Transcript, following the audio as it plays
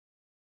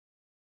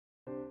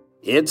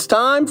It's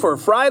time for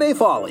Friday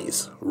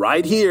Follies,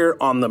 right here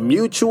on the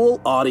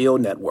Mutual Audio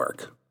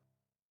Network.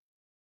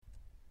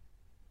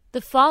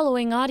 The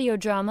following audio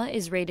drama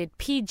is rated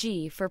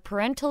PG for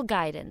parental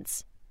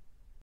guidance.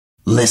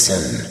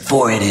 Listen,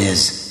 for it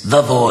is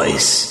The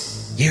Voice.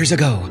 Years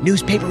ago,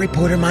 newspaper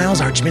reporter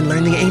Miles Archman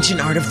learned the ancient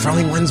art of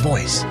throwing one's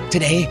voice.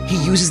 Today,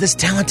 he uses this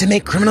talent to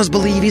make criminals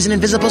believe he's an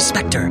invisible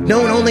specter,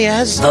 known only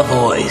as The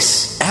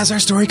Voice. As our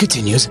story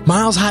continues,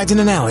 Miles hides in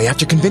an alley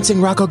after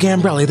convincing Rocco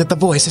Gambrelli that The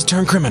Voice has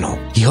turned criminal.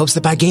 He hopes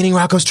that by gaining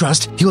Rocco's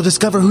trust, he will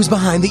discover who's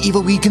behind the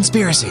Evil Weed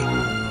conspiracy.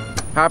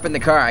 Hop in the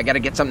car. I gotta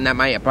get something at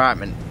my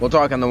apartment. We'll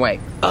talk on the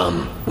way.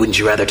 Wouldn't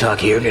you rather talk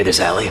here near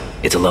this alley?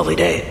 It's a lovely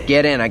day.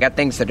 Get in. I got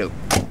things to do.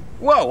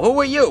 Whoa, who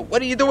are you? What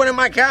are you doing in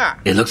my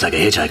car? It looks like a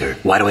hitchhiker.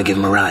 Why don't we give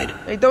him a ride?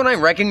 Hey, don't I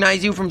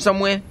recognize you from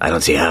somewhere? I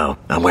don't see how.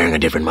 I'm wearing a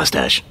different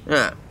mustache.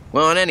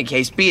 Well, in any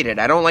case, beat it.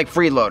 I don't like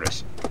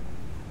freeloaders.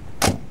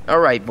 All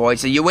right,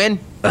 boys. Are you in?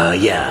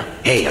 Yeah.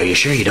 Hey, are you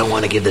sure you don't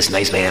want to give this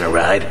nice man a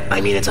ride? I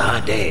mean, it's a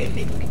hot day.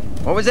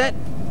 What was that?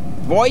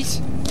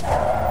 Voice?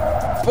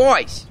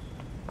 Voice!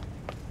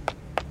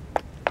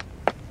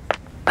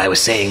 I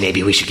was saying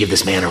maybe we should give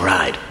this man a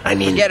ride. I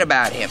mean... Forget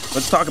about him.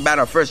 Let's talk about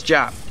our first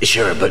job.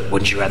 Sure, but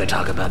wouldn't you rather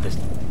talk about this?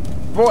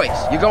 Voice,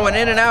 you're going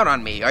in and out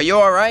on me. Are you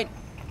all right?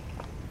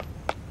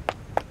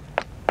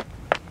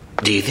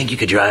 Do you think you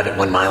could drive at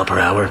 1 mile per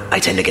hour? I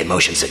tend to get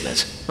motion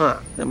sickness.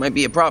 That might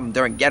be a problem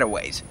during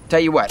getaways. Tell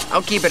you what,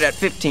 I'll keep it at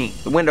 15.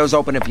 The window's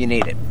open if you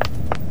need it.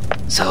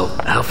 So,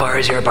 how far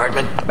is your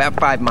apartment? About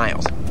 5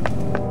 miles.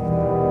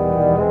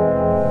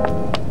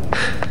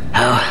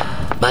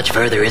 How much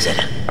further is it?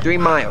 3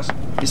 miles.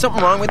 Is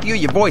something wrong with you?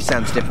 Your voice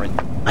sounds different.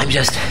 I'm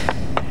just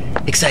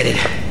excited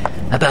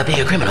about being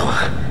a criminal.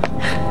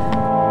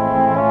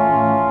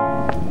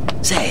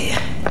 Say,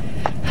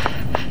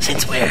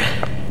 since we're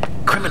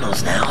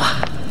criminals now,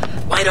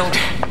 why don't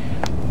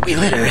we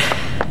litter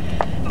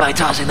by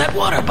tossing that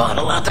water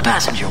bottle out the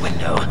passenger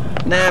window?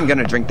 Nah, I'm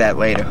gonna drink that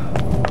later.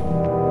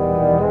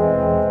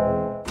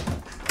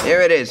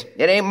 Here it is.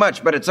 It ain't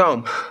much, but it's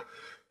home.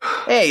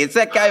 Hey, it's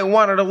that guy who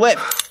wanted a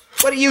lift.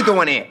 What are you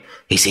doing here?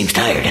 He seems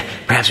tired.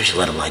 Perhaps we should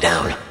let him lie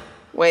down.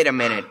 Wait a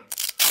minute.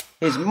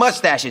 His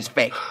mustache is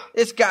fake.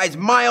 This guy's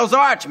Miles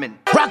Archman.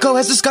 Rocco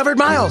has discovered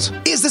Miles.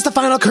 Is this the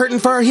final curtain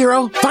for our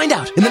hero? Find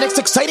out in the next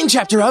exciting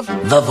chapter of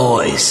The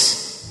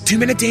Voice. 2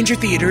 Minute Danger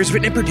Theater is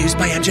written and produced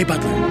by MJ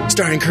Butler.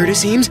 Starring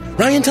Curtis Eames,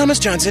 Ryan Thomas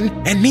Johnson,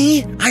 and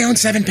me, I own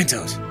 7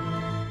 Pintos.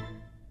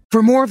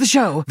 For more of the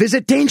show,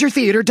 visit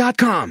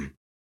dangertheater.com.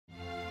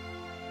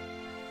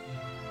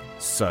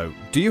 So,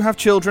 do you have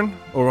children,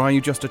 or are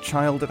you just a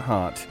child at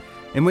heart?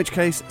 In which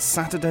case,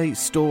 Saturday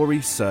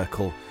Story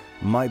Circle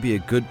might be a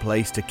good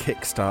place to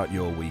kickstart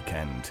your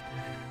weekend.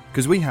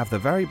 Because we have the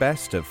very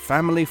best of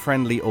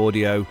family-friendly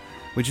audio,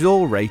 which is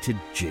all rated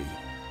G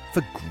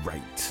for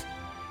great.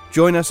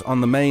 Join us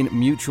on the main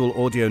Mutual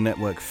Audio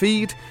Network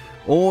feed,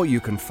 or you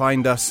can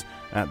find us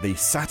at the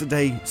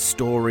Saturday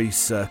Story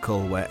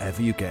Circle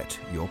wherever you get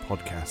your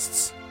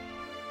podcasts.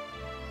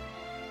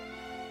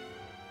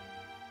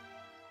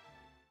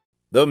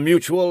 The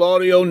Mutual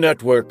Audio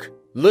Network,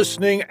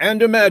 listening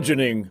and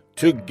imagining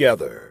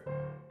together.